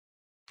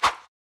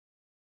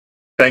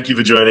Thank you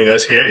for joining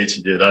us here at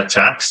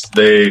HTJ.tax,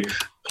 the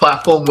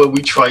platform where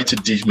we try to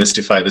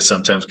demystify the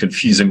sometimes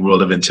confusing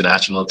world of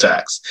international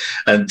tax.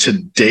 And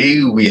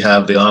today we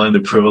have the honor and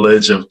the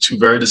privilege of two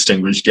very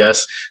distinguished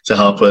guests to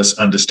help us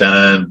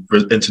understand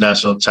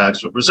international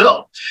tax with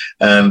Brazil.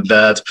 And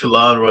that's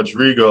Pilar and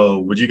Rodrigo.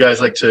 Would you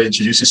guys like to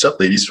introduce yourself?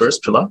 Ladies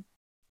first, Pilar.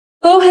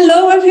 Oh,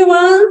 hello,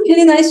 everyone.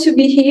 Really nice to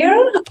be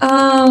here.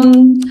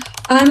 I'm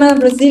a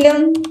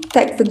Brazilian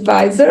tax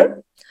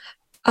advisor.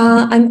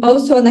 I'm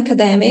also an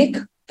academic,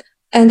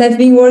 and I've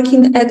been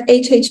working at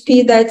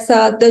HHP, that's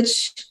a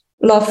Dutch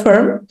law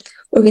firm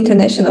with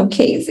international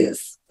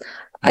cases.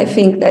 I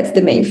think that's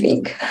the main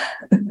thing.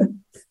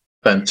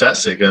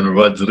 Fantastic. And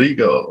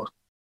Rodrigo.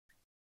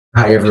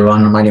 Hi,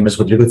 everyone. My name is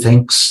Rodrigo.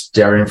 Thanks,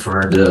 Darren,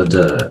 for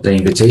the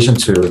invitation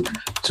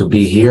to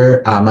be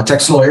here. I'm a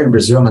tax lawyer in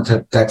Brazil. I'm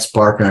a tax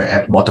partner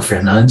at Mota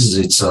Fernandes.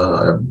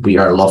 We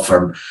are a law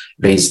firm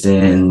based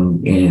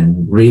in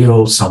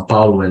Rio, São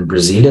Paulo, and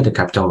Brasilia, the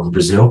capital of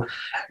Brazil.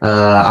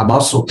 I'm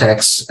also a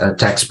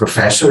tax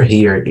professor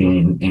here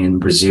in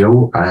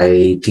Brazil.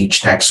 I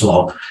teach tax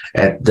law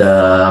at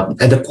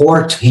the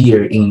court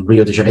here in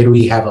Rio de Janeiro.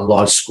 We have a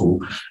law school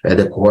at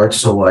the court,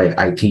 so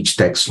I teach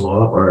tax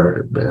law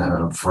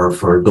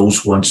for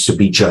those who want to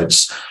be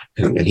judges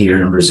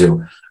here in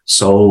Brazil.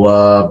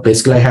 So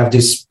basically, I have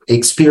this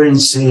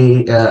experience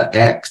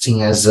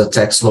acting as a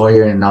tax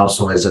lawyer and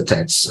also as a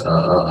tax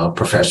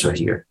professor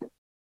here.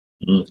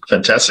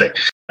 Fantastic.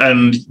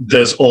 And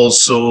there's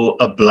also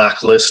a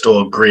blacklist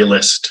or gray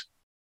list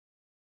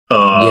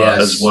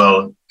as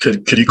well.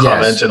 Could you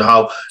comment on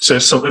how,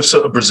 if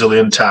a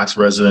Brazilian tax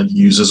resident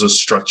uses a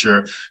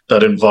structure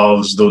that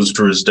involves those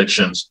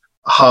jurisdictions,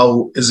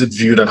 how is it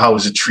viewed and how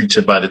is it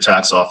treated by the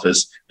tax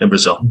office in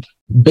Brazil?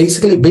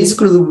 Basically,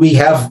 we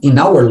have, in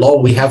our law,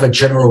 we have a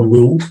general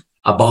rule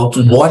about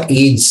what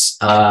is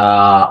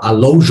a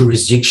low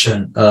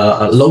jurisdiction,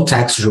 a low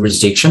tax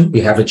jurisdiction.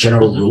 We have a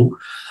general rule.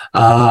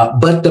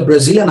 But the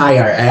Brazilian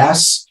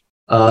IRS,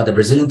 the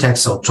Brazilian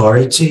Tax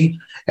Authority,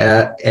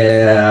 has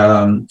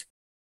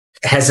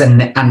an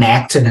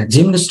act, an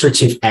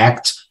administrative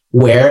act,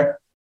 where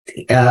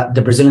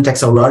the Brazilian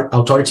Tax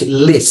Authority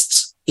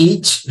lists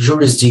each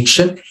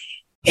jurisdiction,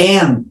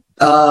 and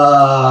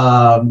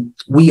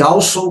we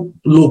also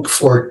look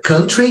for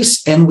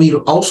countries, and we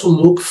also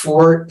look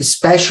for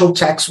special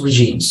tax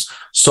regimes.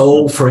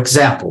 So, for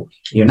example,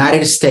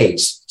 United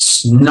States,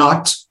 it's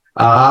not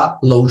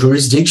low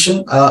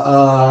jurisdiction,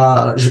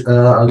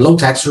 low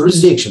tax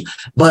jurisdiction,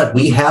 but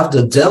we have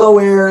the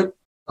Delaware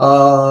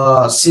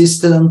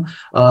system,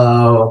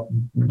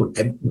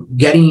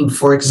 getting,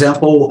 for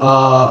example,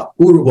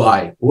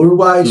 Uruguay.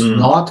 Uruguay is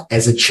not,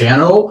 as a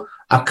general,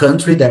 a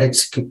country that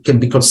can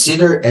be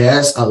considered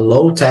as a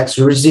low tax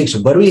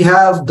jurisdiction, but we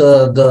have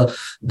the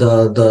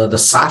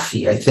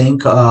SAFI, I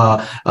think,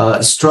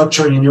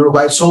 structure in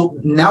Uruguay. So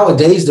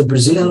nowadays, the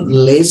Brazilian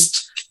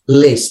list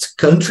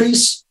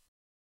countries,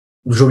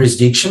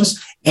 jurisdictions,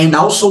 and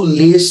also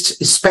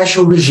list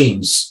special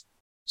regimes.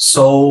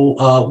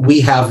 So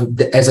we have,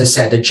 as I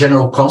said, a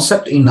general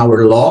concept in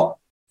our law,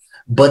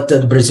 but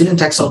the Brazilian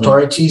tax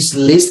authorities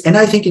list, and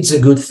I think it's a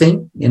good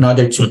thing in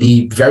order to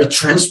be very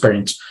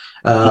transparent,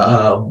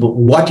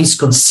 what is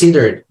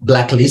considered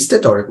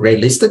blacklisted or gray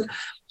listed.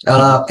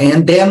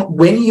 And then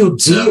when you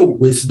deal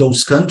with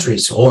those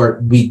countries,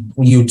 or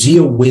you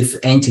deal with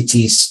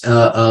entities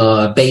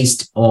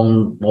based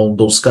on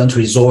those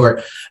countries,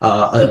 or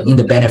in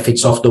the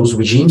benefits of those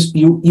regimes,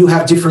 you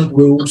have different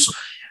rules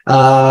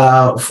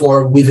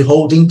for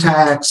withholding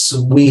tax.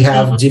 We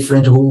have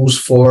different rules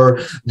for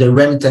the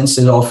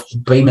remittances of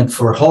payment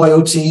for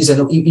royalties,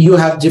 and you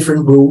have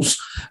different rules.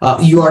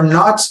 You are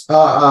not,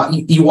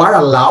 you are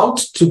allowed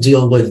to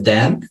deal with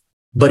them,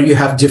 but you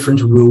have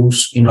different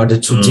rules in order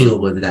to deal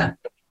with that.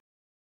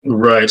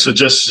 Right. So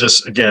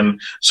just again,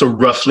 so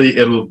roughly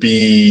it will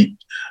be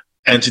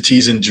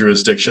entities and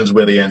jurisdictions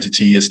where the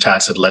entity is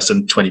taxed at less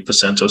than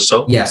 20% or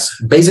so. Yes.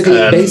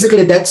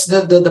 Basically that's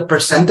the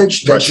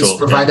percentage that is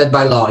provided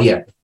by law.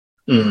 Yeah.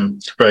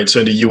 Right. So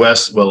in the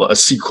US, well, a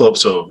C Corp,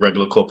 so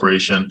regular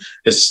corporation,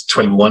 is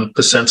 21%,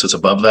 so it's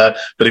above that.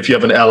 But if you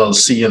have an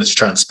LLC and it's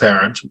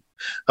transparent,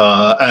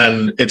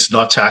 and it's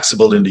not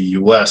taxable in the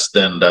US,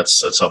 then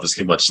that's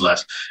obviously much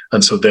less.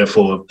 And so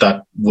therefore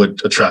that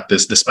would attract the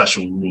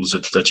special rules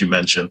that you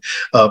mentioned.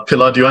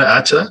 Pilar, do you want to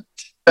add to that?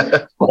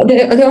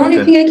 The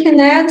only thing I can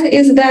add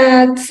is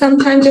that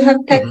sometimes you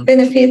have tax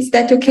benefits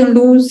that you can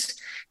lose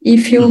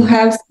if you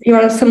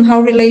are somehow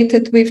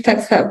related with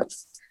tax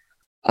havens.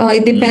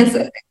 It depends,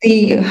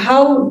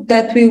 how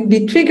that will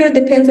be triggered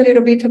depends a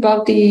little bit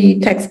about the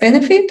tax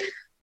benefit,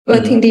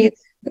 but indeed,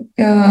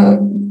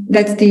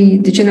 that's the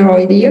general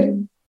idea.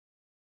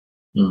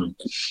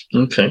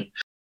 Okay.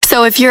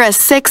 So if you're a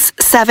 6,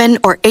 7,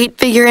 or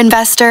 8-figure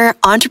investor,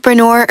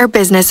 entrepreneur, or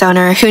business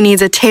owner who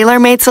needs a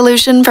tailor-made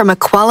solution from a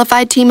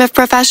qualified team of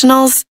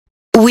professionals,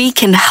 we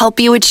can help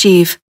you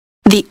achieve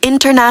the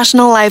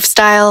international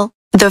lifestyle,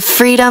 the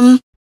freedom,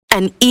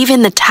 and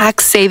even the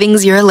tax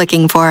savings you're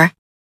looking for.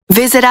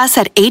 Visit us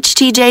at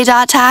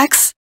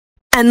htj.tax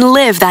and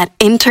live that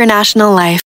international life.